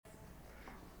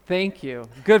Thank you.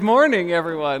 Good morning,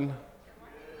 everyone.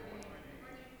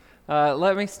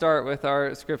 Let me start with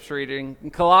our scripture reading.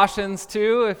 Colossians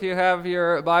 2, if you have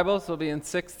your Bibles, will be in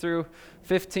 6 through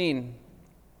 15.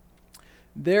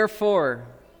 Therefore,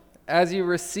 as you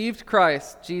received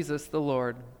Christ, Jesus the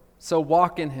Lord, so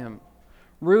walk in him,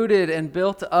 rooted and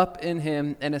built up in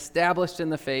him and established in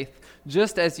the faith,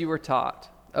 just as you were taught,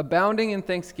 abounding in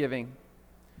thanksgiving.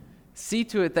 See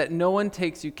to it that no one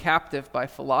takes you captive by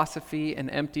philosophy and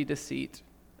empty deceit,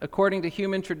 according to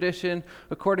human tradition,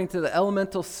 according to the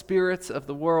elemental spirits of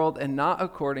the world, and not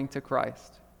according to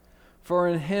Christ. For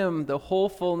in him the whole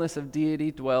fullness of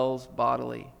deity dwells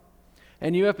bodily.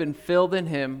 And you have been filled in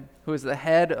him, who is the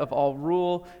head of all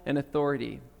rule and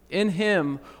authority. In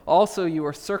him also you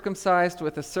are circumcised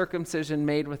with a circumcision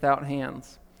made without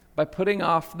hands, by putting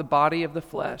off the body of the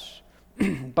flesh,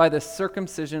 by the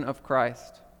circumcision of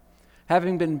Christ,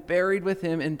 having been buried with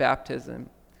him in baptism,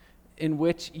 in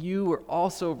which you were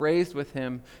also raised with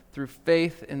him through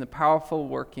faith in the powerful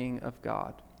working of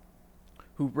God,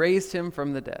 who raised him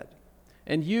from the dead.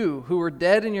 And you, who were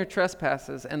dead in your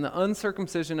trespasses and the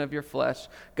uncircumcision of your flesh,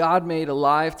 God made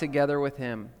alive together with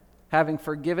him, having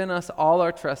forgiven us all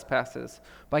our trespasses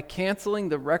by canceling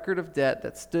the record of debt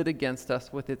that stood against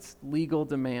us with its legal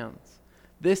demands.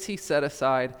 This he set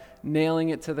aside, nailing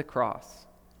it to the cross.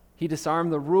 He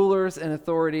disarmed the rulers and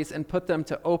authorities and put them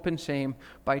to open shame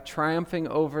by triumphing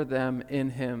over them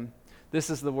in him. This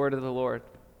is the word of the Lord.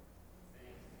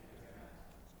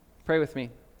 Pray with me.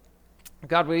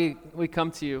 God, we come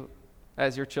to you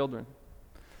as your children.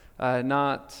 We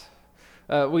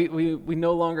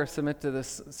no longer submit to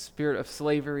this spirit of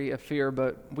slavery, of fear,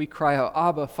 but we cry out,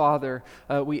 Abba, Father.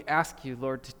 We ask you,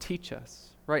 Lord, to teach us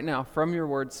right now from your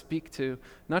word. Speak to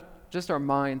not just our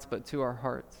minds, but to our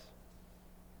hearts.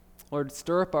 Lord,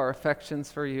 stir up our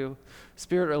affections for you.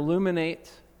 Spirit, illuminate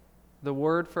the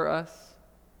word for us.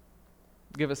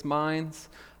 Give us minds,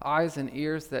 eyes, and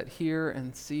ears that hear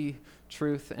and see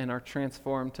truth and are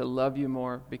transformed to love you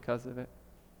more because of it.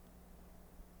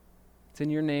 It's in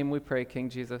your name we pray, King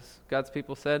Jesus. God's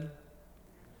people said,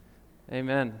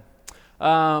 amen.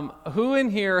 Who in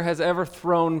here has ever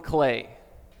thrown clay?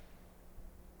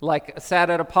 Like sat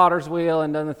at a potter's wheel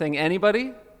and done the thing?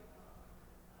 Anybody?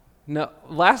 No,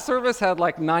 last service had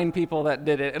like 9 people that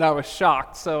did it, and I was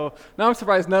shocked. So now I'm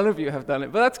surprised none of you have done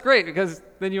it. But that's great, because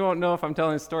then you won't know if I'm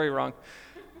telling the story wrong.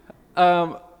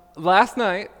 Last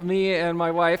night, me and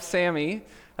my wife, Sammy,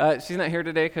 she's not here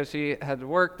today because she had to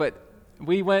work, but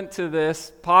we went to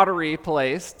this pottery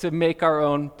place to make our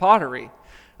own pottery.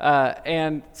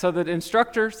 And so the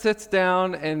instructor sits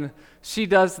down, and she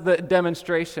does the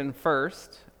demonstration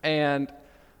first, and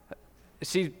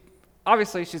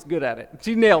obviously, she's good at it.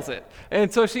 She nails it.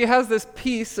 And so she has this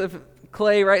piece of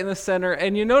clay right in the center,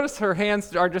 and you notice her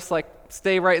hands are just like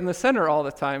stay right in the center all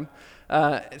the time.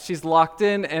 She's locked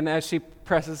in, and as she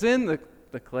presses in,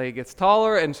 the clay gets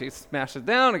taller, and she smashes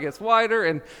down, it gets wider,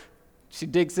 and she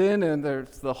digs in, and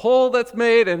there's the hole that's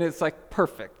made, and it's like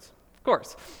perfect, of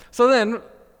course. So then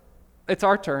it's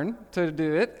our turn to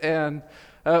do it, and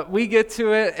we get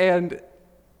to it, and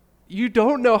you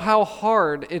don't know how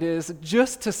hard it is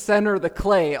just to center the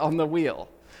clay on the wheel.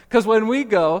 Because when we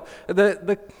go,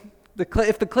 the clay,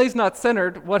 if the clay's not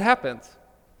centered, what happens?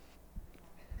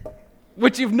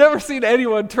 Which you've never seen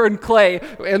anyone turn clay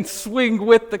and swing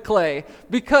with the clay,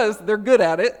 because they're good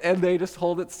at it and they just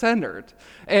hold it centered.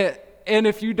 And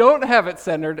if you don't have it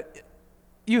centered,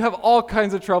 you have all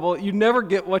kinds of trouble. You never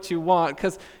get what you want,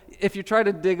 because if you try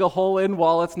to dig a hole in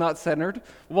while it's not centered,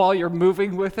 while you're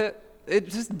moving with it, it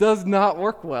just does not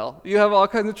work well. You have all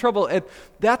kinds of trouble. And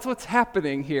that's what's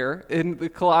happening here in the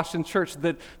Colossian church,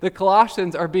 that the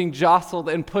Colossians are being jostled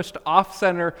and pushed off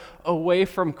center away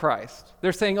from Christ.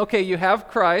 They're saying, okay, you have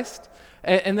Christ,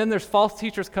 and then there's false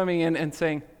teachers coming in and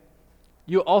saying,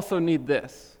 you also need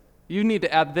this. You need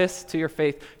to add this to your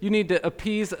faith. You need to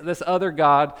appease this other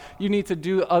God. You need to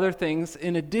do other things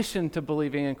in addition to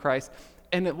believing in Christ.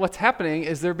 And what's happening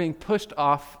is they're being pushed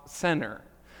off center.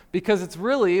 Because it's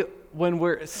really when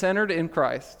we're centered in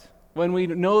Christ, when we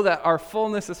know that our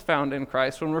fullness is found in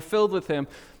Christ, when we're filled with him,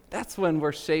 that's when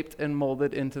we're shaped and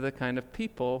molded into the kind of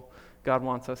people God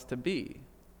wants us to be.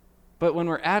 But when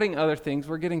we're adding other things,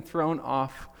 we're getting thrown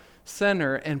off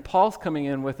center, and Paul's coming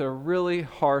in with a really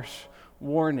harsh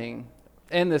warning.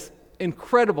 And this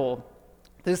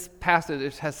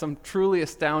passage has some truly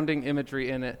astounding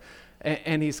imagery in it,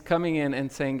 and he's coming in and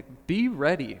saying, be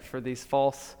ready for these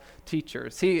false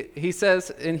teachers. He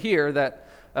says in here that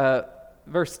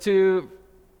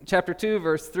chapter 2,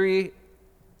 verse 3,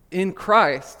 in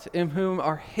Christ, in whom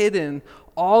are hidden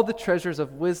all the treasures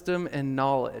of wisdom and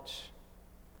knowledge.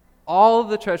 all of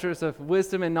the treasures of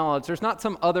wisdom and knowledge. There's not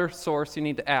some other source you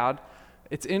need to add.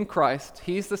 It's in Christ.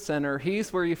 He's the center.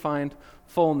 He's where you find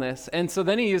fullness. And so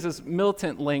then he uses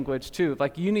militant language too.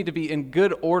 Like you need to be in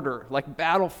good order, like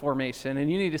battle formation, and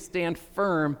you need to stand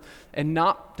firm and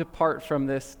not depart from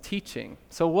this teaching.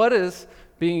 So what does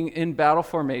being in battle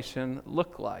formation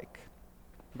look like?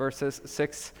 Verses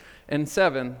 6 and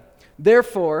 7.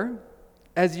 Therefore,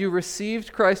 as you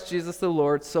received Christ Jesus the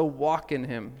Lord, so walk in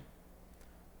him,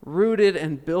 rooted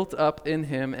and built up in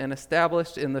him and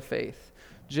established in the faith,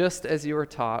 just as you were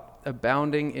taught,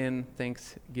 abounding in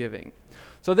thanksgiving.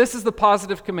 So this is the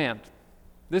positive command.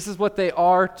 This is what they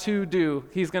are to do.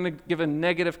 He's going to give a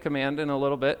negative command in a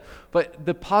little bit, but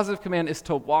the positive command is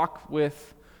to walk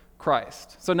with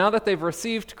Christ. So now that they've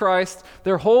received Christ,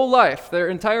 their whole life, their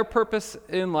entire purpose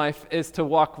in life is to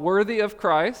walk worthy of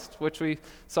Christ, which we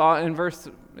saw in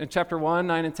chapter 1,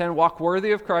 9 and 10, walk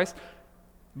worthy of Christ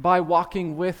by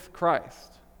walking with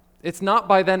Christ. It's not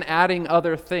by then adding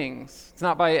other things. It's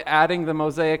not by adding the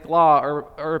Mosaic law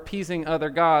or appeasing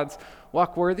other gods.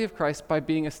 Walk worthy of Christ by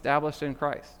being established in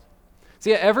Christ.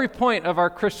 See, at every point of our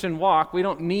Christian walk, we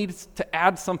don't need to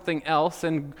add something else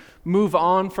and move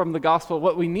on from the gospel.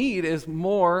 What we need is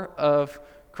more of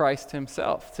Christ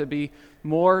himself, to be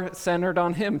more centered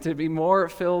on him, to be more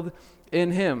filled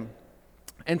in him.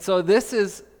 And so this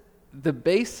is the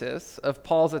basis of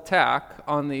Paul's attack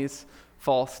on these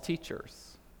false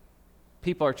teachers.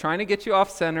 People are trying to get you off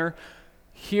center.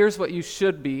 Here's what you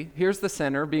should be. Here's the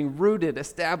center, being rooted,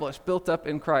 established, built up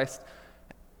in Christ.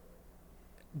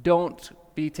 Don't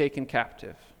be taken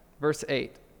captive. Verse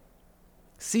 8.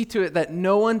 See to it that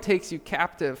no one takes you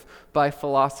captive by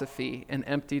philosophy and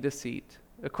empty deceit,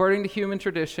 according to human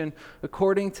tradition,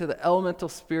 according to the elemental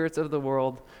spirits of the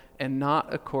world, and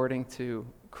not according to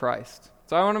Christ.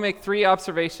 So I want to make 3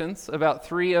 observations about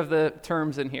 3 of the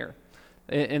terms in here,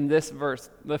 in this verse.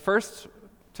 The first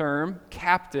term,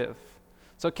 captive.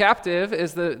 So captive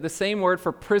is the same word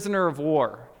for prisoner of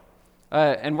war.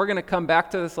 And we're going to come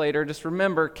back to this later. Just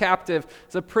remember, captive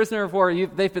is a prisoner of war.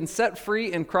 They've been set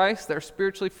free in Christ. They're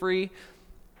spiritually free.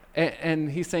 And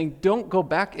he's saying, don't go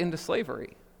back into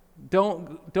slavery.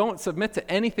 Don't submit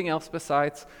to anything else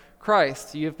besides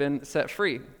Christ. You've been set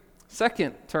free.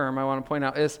 Second term I want to point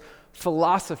out is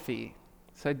philosophy.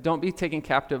 So don't be taken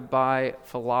captive by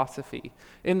philosophy.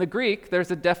 In the Greek,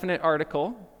 there's a definite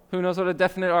article. Who knows what a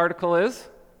definite article is?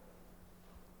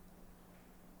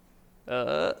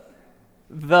 The.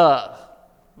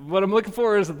 What I'm looking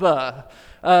for is the.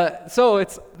 So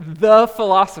it's the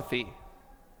philosophy.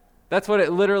 That's what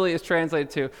it literally is translated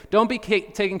to. Don't be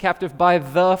taken captive by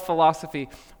the philosophy,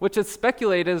 which is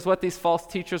speculated is what these false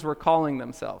teachers were calling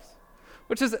themselves,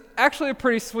 which is actually a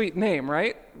pretty sweet name,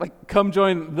 right? Like, come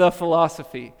join the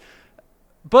philosophy.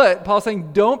 But Paul's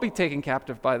saying, don't be taken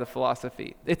captive by the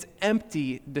philosophy. It's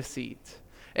empty deceit.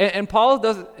 And Paul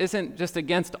isn't just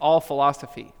against all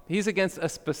philosophy. He's against a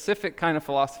specific kind of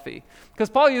philosophy. Because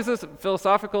Paul uses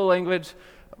philosophical language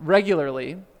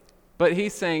regularly, but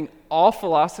he's saying all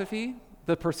philosophy,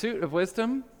 the pursuit of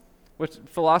wisdom, which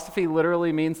philosophy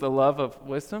literally means the love of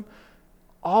wisdom,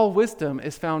 all wisdom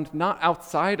is found not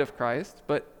outside of Christ,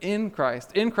 but in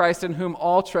Christ in whom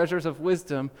all treasures of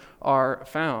wisdom are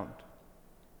found.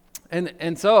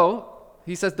 And so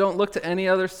he says, don't look to any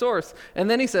other source. And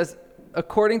then he says,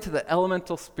 according to the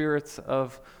elemental spirits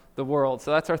of the world.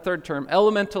 So that's our third term,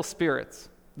 elemental spirits.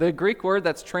 The Greek word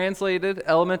that's translated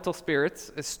elemental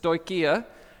spirits is stoicheia,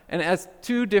 and it has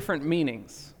 2 different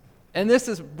meanings. And this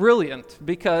is brilliant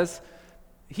because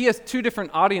he has 2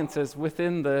 different audiences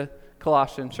within the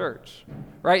Colossian church,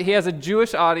 right? He has a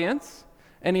Jewish audience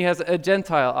and he has a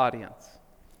Gentile audience.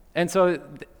 And so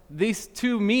these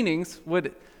 2 meanings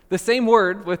the same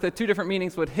word with the 2 different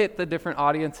meanings would hit the different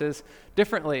audiences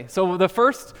differently. So the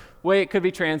first way it could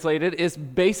be translated is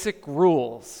basic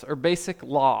rules or basic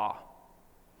law.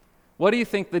 What do you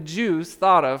think the Jews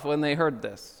thought of when they heard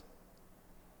this?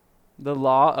 The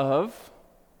law of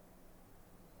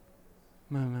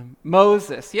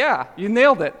Moses. Yeah, you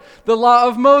nailed it. The law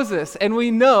of Moses. And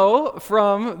we know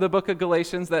from the book of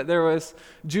Galatians that there was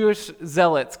Jewish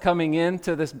zealots coming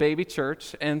into this baby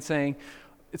church and saying,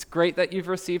 it's great that you've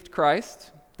received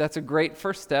Christ. That's a great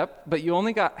first step, but you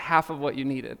only got half of what you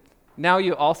needed. Now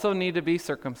you also need to be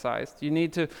circumcised. You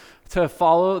need to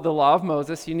follow the law of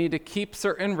Moses. You need to keep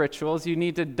certain rituals. You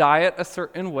need to diet a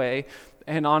certain way.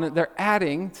 And on it, they're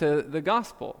adding to the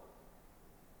gospel.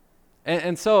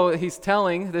 And so he's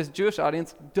telling this Jewish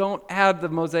audience, don't add the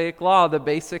Mosaic law, the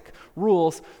basic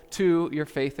rules, to your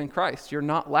faith in Christ. You're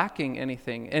not lacking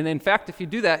anything. And in fact, if you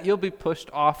do that, you'll be pushed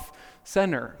off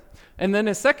center. And then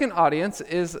his second audience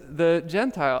is the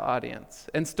Gentile audience.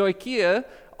 And stoicheia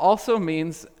also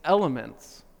means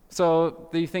elements. So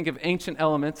you think of ancient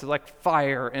elements like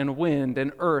fire and wind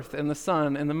and earth and the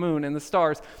sun and the moon and the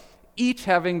stars, each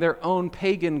having their own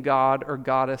pagan god or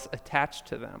goddess attached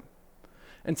to them.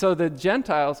 And so the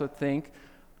Gentiles would think,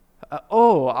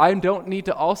 I don't need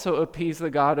to also appease the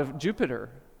god of Jupiter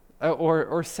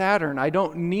or Saturn. I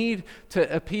don't need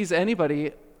to appease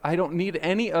anybody. I don't need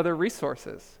any other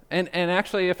resources. And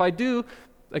actually, if I do,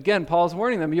 again, Paul's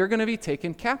warning them, you're going to be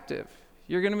taken captive.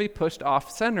 You're going to be pushed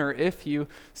off center if you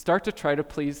start to try to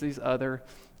please these other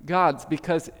gods,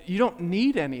 because you don't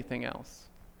need anything else.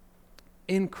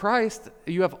 In Christ,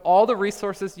 you have all the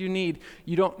resources you need.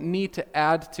 You don't need to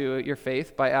add to your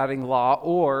faith by adding law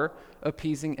or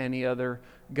appeasing any other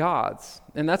gods.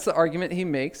 And that's the argument he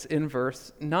makes in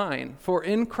verse 9. For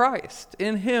in Christ,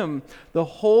 in him, the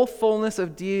whole fullness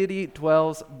of deity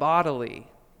dwells bodily.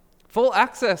 Full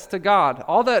access to God.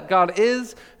 All that God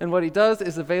is and what he does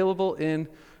is available in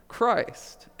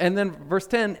Christ. And then verse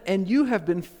 10, and you have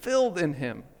been filled in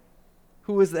him,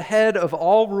 who is the head of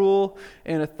all rule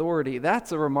and authority.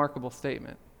 That's a remarkable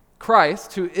statement.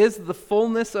 Christ, who is the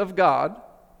fullness of God,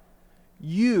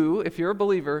 you, if you're a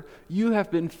believer, you have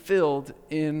been filled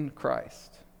in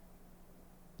Christ.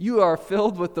 You are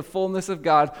filled with the fullness of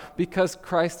God because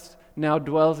Christ now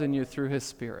dwells in you through his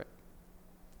Spirit.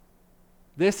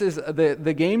 This is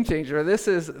the game changer. This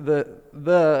is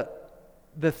the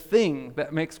thing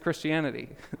that makes Christianity.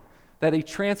 That he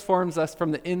transforms us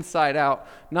from the inside out,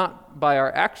 not by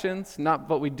our actions, not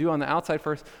what we do on the outside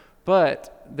first,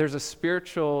 but there's a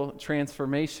spiritual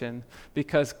transformation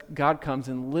because God comes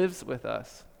and lives with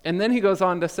us. And then he goes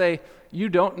on to say, you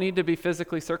don't need to be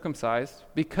physically circumcised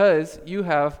because you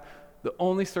have the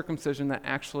only circumcision that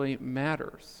actually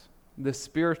matters, the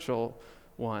spiritual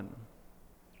one.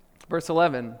 Verse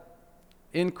 11,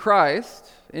 in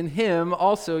Christ, in him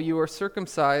also you are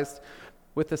circumcised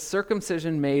with a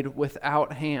circumcision made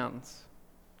without hands,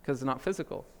 because it's not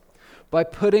physical, by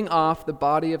putting off the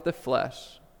body of the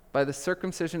flesh, by the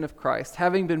circumcision of Christ,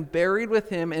 having been buried with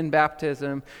him in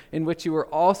baptism, in which you were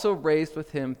also raised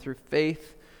with him through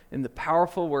faith in the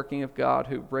powerful working of God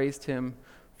who raised him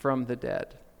from the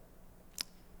dead.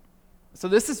 So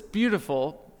this is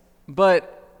beautiful,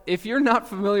 but if you're not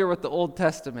familiar with the Old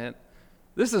Testament,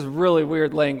 this is really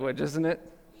weird language, isn't it?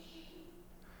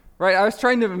 Right? I was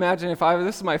trying to imagine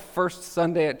this is my first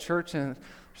Sunday at church, and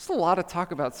there's a lot of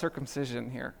talk about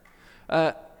circumcision here.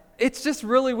 It's just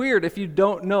really weird if you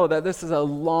don't know that this is a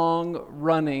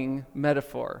long-running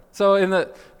metaphor. So in the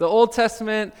Old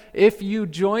Testament, if you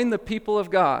join the people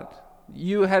of God,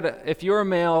 if you're a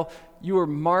male, you were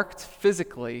marked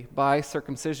physically by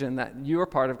circumcision, that you are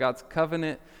part of God's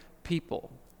covenant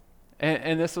people.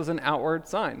 And this was an outward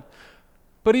sign.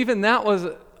 But even that was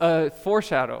a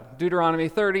foreshadow. Deuteronomy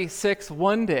 36,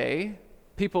 one day,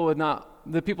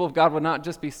 the people of God would not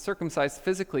just be circumcised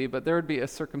physically, but there would be a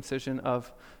circumcision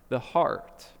of the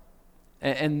heart.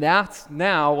 And that's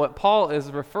now what Paul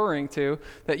is referring to,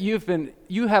 that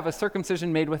you have a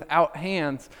circumcision made without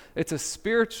hands. It's a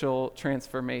spiritual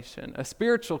transformation, a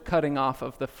spiritual cutting off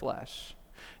of the flesh.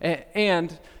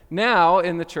 And now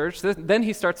in the church, then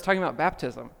he starts talking about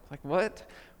baptism. Like, what?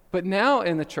 But now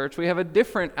in the church, we have a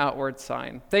different outward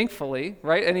sign. Thankfully,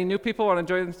 right? Any new people want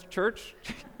to join the church?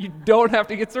 You don't have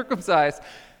to get circumcised.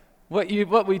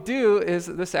 What we do is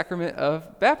the sacrament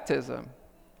of baptism,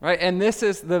 right? And this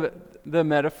is the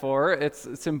metaphor. It's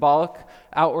symbolic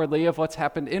outwardly of what's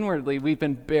happened inwardly. We've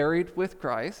been buried with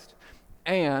Christ,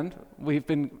 and we've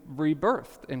been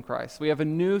rebirthed in Christ. We have a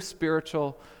new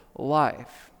spiritual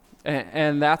life,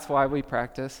 and that's why we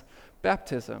practice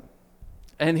baptism.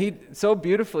 And he so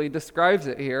beautifully describes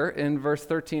it here in verse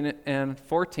 13 and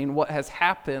 14, what has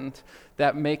happened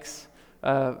that makes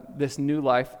this new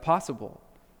life possible.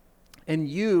 And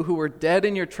you who were dead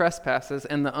in your trespasses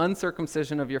and the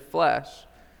uncircumcision of your flesh,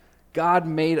 God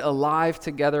made alive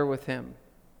together with him,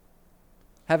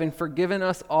 having forgiven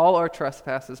us all our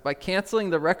trespasses by canceling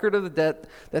the record of the debt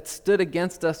that stood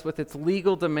against us with its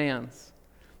legal demands.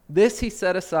 This he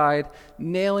set aside,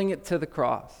 nailing it to the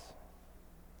cross.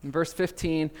 In verse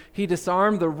 15, he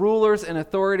disarmed the rulers and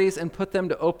authorities and put them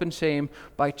to open shame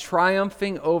by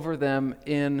triumphing over them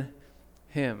in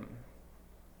him.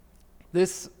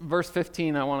 This verse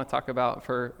 15 I want to talk about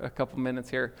for a couple minutes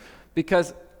here,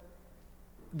 because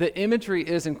the imagery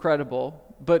is incredible,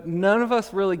 but none of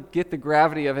us really get the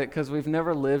gravity of it because we've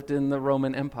never lived in the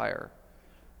Roman Empire.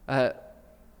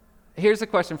 Here's a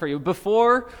question for you.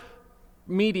 Before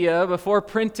media, before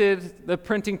the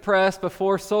printing press,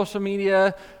 before social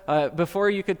media, before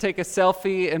you could take a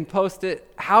selfie and post it,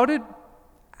 how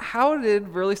how did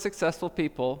really successful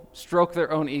people stroke their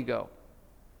own ego?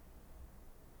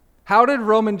 How did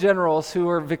Roman generals who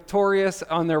were victorious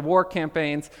on their war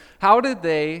campaigns, how did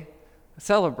they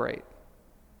celebrate?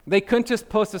 They couldn't just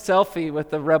post a selfie with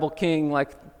the rebel king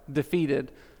like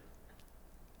defeated.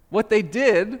 What they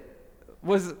did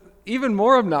was even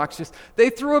more obnoxious. They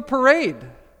threw a parade.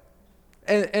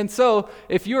 And so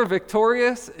if you were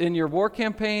victorious in your war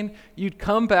campaign, you'd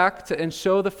come back and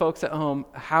show the folks at home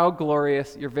how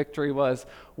glorious your victory was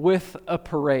with a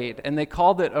parade. And they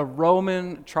called it a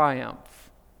Roman triumph.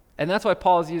 And that's why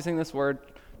Paul is using this word,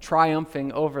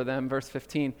 triumphing over them, verse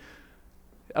 15.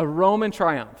 A Roman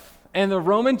triumph. And the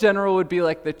Roman general would be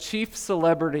like the chief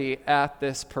celebrity at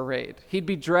this parade. He'd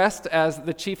be dressed as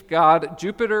the chief god,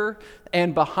 Jupiter,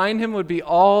 and behind him would be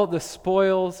all the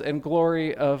spoils and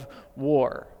glory of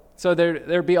war. So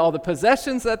there'd be all the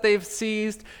possessions that they've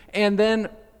seized, and then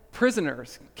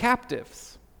prisoners,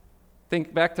 captives.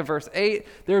 Think back to verse 8.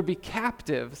 There would be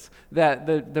captives that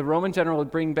the Roman general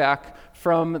would bring back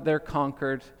from their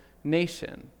conquered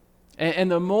nation.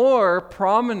 And the more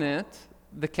prominent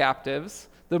the captives,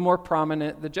 the more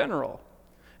prominent the general.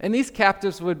 And these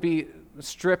captives would be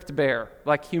stripped bare,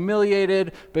 like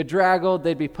humiliated, bedraggled.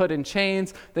 They'd be put in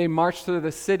chains. They march through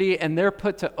the city, and they're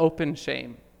put to open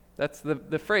shame. That's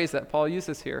the phrase that Paul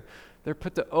uses here. They're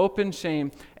put to open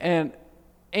shame. And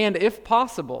if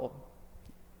possible,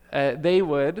 they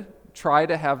would try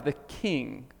to have the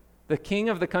king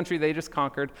of the country they just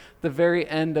conquered, the very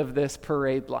end of this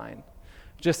parade line.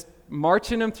 Just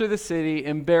marching him through the city,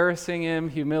 embarrassing him,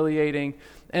 humiliating.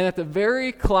 And at the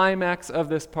very climax of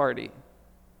this party,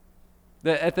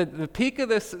 at the peak of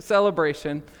this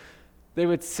celebration, they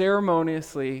would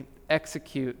ceremoniously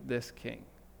execute this king.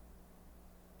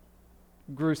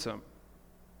 Gruesome.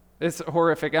 It's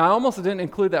horrific. And I almost didn't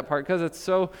include that part because it's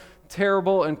so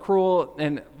terrible and cruel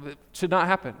and it should not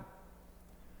happen.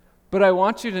 But I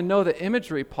want you to know the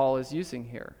imagery Paul is using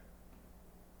here.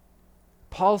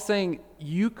 Paul's saying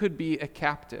you could be a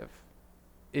captive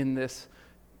in this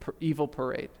evil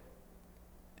parade.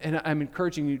 And I'm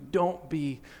encouraging you, don't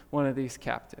be one of these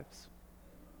captives.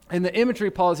 And the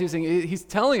imagery Paul is using, he's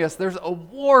telling us there's a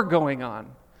war going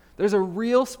on. There's a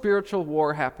real spiritual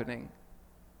war happening.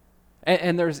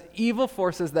 And there's evil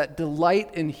forces that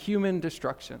delight in human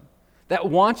destruction, that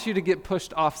want you to get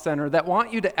pushed off center, that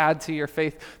want you to add to your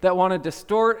faith, that want to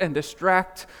distort and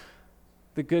distract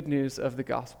the good news of the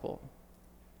gospel.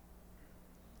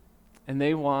 And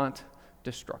they want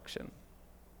destruction.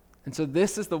 And so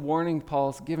this is the warning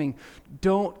Paul's giving.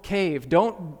 Don't cave.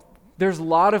 There's a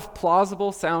lot of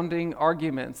plausible sounding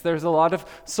arguments. There's a lot of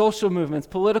social movements,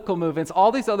 political movements,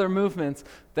 all these other movements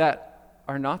that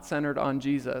are not centered on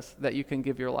Jesus that you can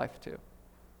give your life to.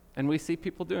 And we see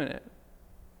people doing it.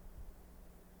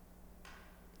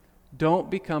 Don't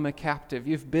become a captive.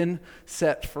 You've been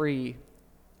set free.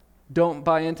 Don't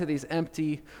buy into these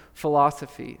empty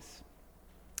philosophies.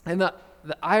 And the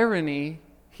irony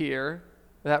here,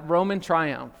 that Roman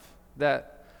triumph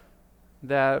that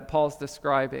Paul's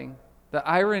describing, the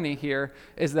irony here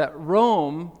is that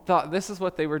Rome thought this is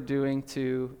what they were doing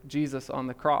to Jesus on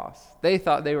the cross. They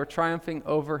thought they were triumphing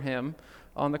over him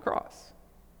on the cross.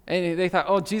 And they thought,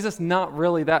 oh, Jesus not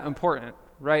really that important,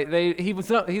 right?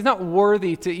 He's not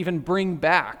worthy to even bring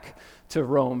back to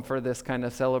Rome for this kind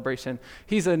of celebration.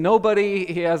 He's a nobody.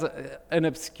 He has an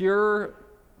obscure,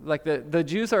 like the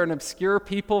Jews are an obscure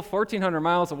people 1,400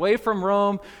 miles away from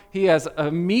Rome. He has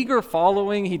a meager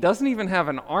following. He doesn't even have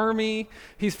an army.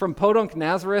 He's from Podunk,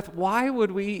 Nazareth. Why would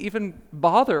we even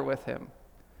bother with him?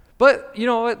 But you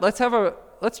know what?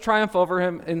 Let's triumph over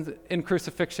him in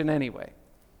crucifixion anyway.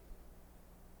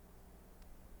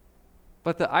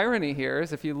 But the irony here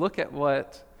is if you look at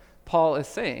what Paul is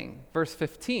saying, verse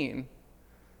 15,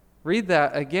 read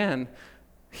that again.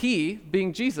 He,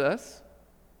 being Jesus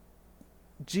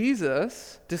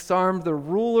disarmed the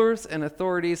rulers and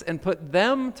authorities and put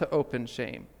them to open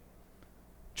shame,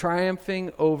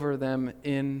 triumphing over them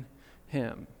in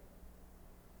him.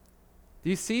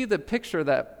 Do you see the picture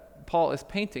that Paul is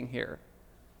painting here?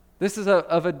 This is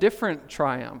of a different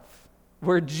triumph,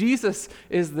 where Jesus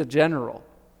is the general.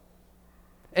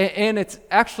 And it's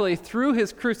actually through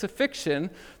his crucifixion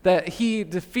that he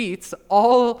defeats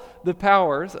all the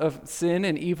powers of sin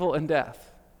and evil and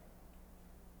death.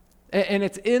 And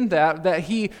it's in that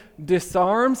he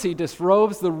disarms, he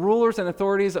disrobes the rulers and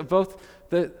authorities of both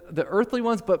the earthly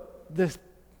ones, but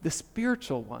the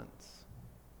spiritual ones.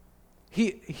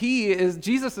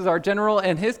 Jesus is our general,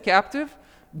 and his captive,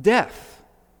 death.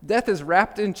 Death is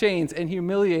wrapped in chains and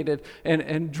humiliated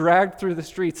and dragged through the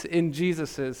streets in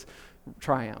Jesus's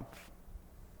triumph.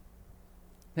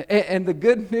 And the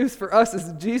good news for us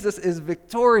is Jesus is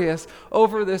victorious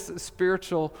over this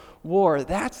spiritual war.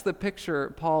 That's the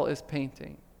picture Paul is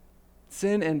painting.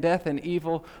 Sin and death and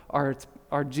evil are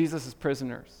Jesus'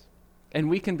 prisoners. And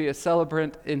we can be a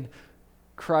celebrant in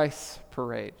Christ's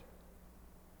parade.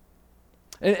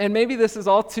 And maybe this is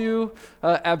all too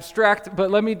abstract,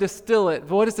 but let me distill it.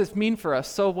 What does this mean for us?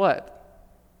 So what?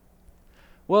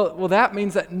 Well, that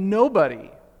means that nobody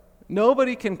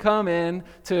can come in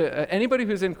to anybody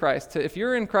who's in Christ. If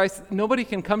you're in Christ, nobody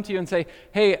can come to you and say,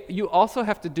 hey, you also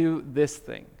have to do this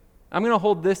thing. I'm going to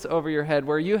hold this over your head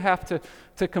where you have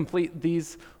to complete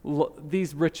these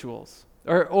rituals.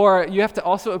 Or you have to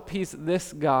also appease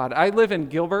this God. I live in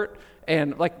Gilbert,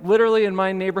 and like literally in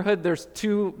my neighborhood, there's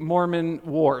 2 Mormon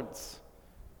wards.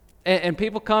 And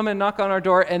people come and knock on our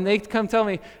door, and they come tell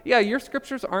me, yeah, your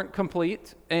scriptures aren't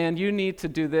complete, and you need to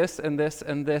do this and this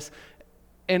and this.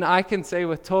 And I can say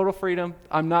with total freedom,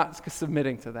 I'm not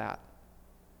submitting to that.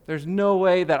 There's no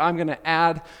way that I'm going to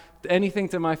add anything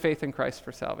to my faith in Christ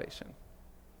for salvation.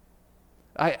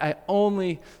 I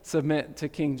only submit to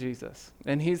King Jesus.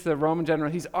 And he's the Roman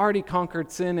general. He's already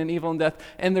conquered sin and evil and death,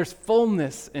 and there's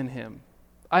fullness in him.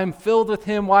 I am filled with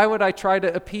him. Why would I try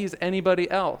to appease anybody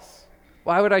else?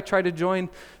 Why would I try to join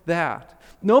that?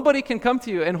 Nobody can come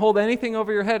to you and hold anything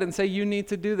over your head and say you need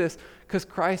to do this because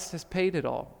Christ has paid it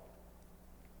all.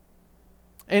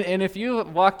 And if you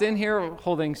walked in here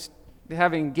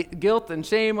having guilt and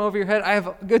shame over your head, I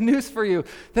have good news for you,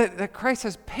 that Christ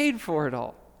has paid for it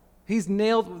all. He's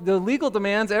nailed the legal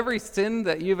demands, every sin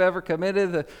that you've ever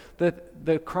committed,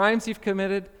 the crimes you've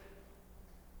committed,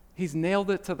 he's nailed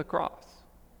it to the cross.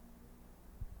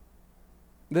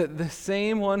 The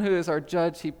same one who is our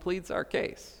judge, he pleads our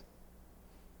case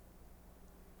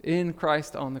in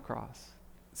Christ on the cross.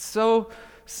 So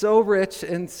rich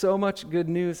and so much good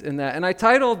news in that. And I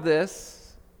titled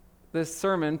this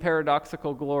sermon,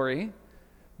 Paradoxical Glory,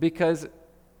 because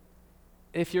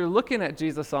if you're looking at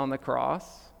Jesus on the cross,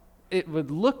 it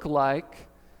would look like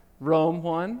Rome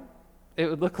won. It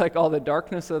would look like all the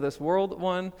darkness of this world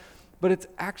won. But it's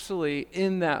actually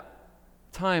in that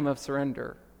time of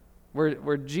surrender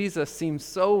where Jesus seems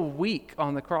so weak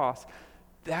on the cross,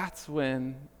 that's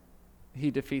when he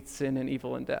defeats sin and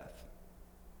evil and death.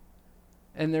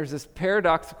 And there's this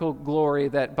paradoxical glory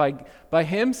that by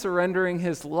him surrendering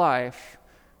his life,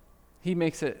 he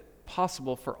makes it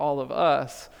possible for all of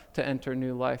us to enter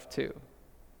new life too.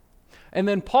 And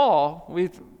then Paul,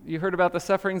 you heard about the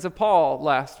sufferings of Paul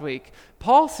last week.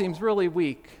 Paul seems really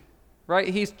weak, right?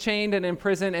 He's chained and in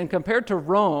prison, and compared to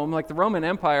Rome, like the Roman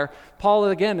Empire, Paul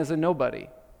again is a nobody.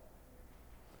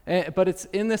 But it's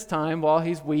in this time, while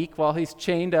he's weak, while he's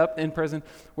chained up in prison,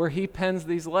 where he pens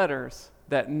these letters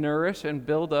that nourish and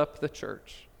build up the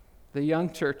church, the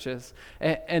young churches.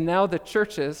 And now the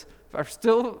churches are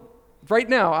still, right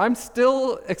now, I'm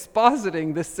still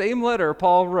expositing the same letter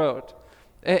Paul wrote.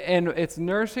 And it's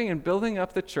nourishing and building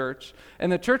up the church.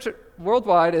 And the church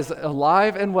worldwide is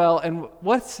alive and well. And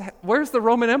where's the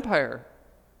Roman Empire?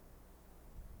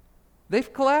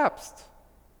 They've collapsed.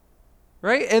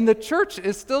 Right? And the church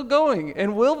is still going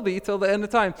and will be till the end of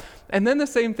time. And then the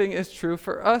same thing is true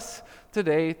for us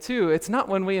today too. It's not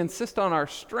when we insist on our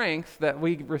strength that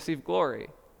we receive glory.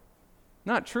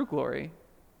 Not true glory.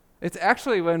 It's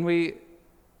actually when we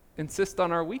insist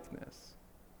on our weakness.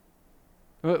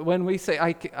 When we say,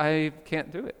 I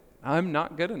can't do it. I'm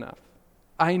not good enough.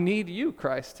 I need you,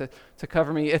 Christ, to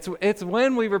cover me. It's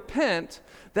when we repent,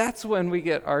 that's when we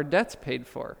get our debts paid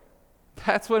for.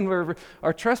 That's when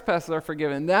our trespasses are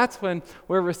forgiven. That's when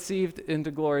we're received into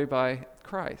glory by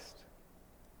Christ.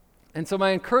 And so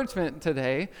my encouragement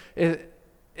today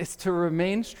is to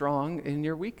remain strong in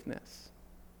your weakness.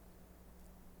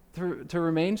 To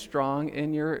remain strong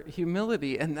in your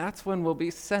humility. And that's when we'll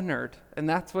be centered. And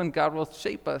that's when God will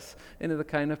shape us into the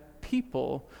kind of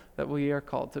people that we are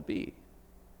called to be.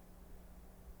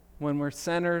 When we're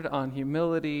centered on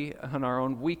humility, on our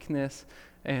own weakness,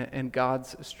 and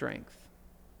God's strength.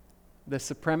 The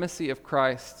supremacy of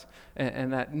Christ,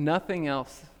 and that nothing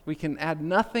else, we can add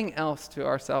nothing else to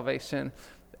our salvation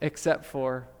except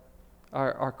for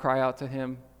our cry out to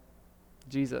him,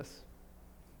 Jesus.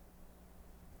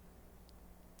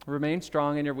 Remain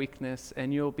strong in your weakness,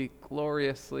 and you'll be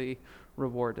gloriously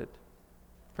rewarded.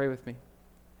 Pray with me.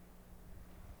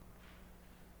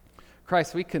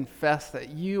 Christ, we confess that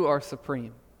you are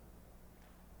supreme.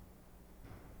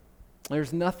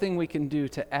 There's nothing we can do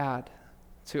to add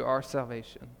to our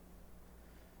salvation.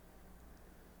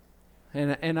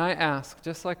 And I ask,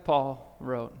 just like Paul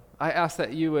wrote, I ask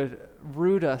that you would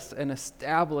root us and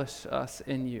establish us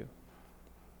in you,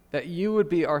 that you would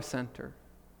be our center,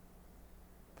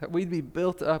 that we'd be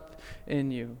built up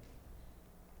in you.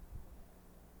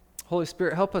 Holy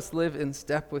Spirit, help us live in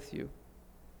step with you.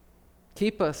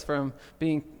 Keep us from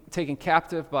being taken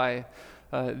captive by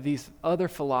these other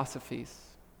philosophies,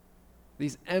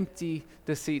 these empty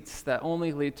deceits that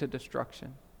only lead to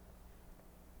destruction.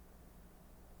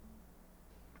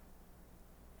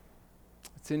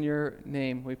 It's in your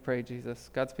name we pray, Jesus.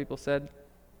 God's people said,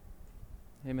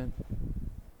 amen.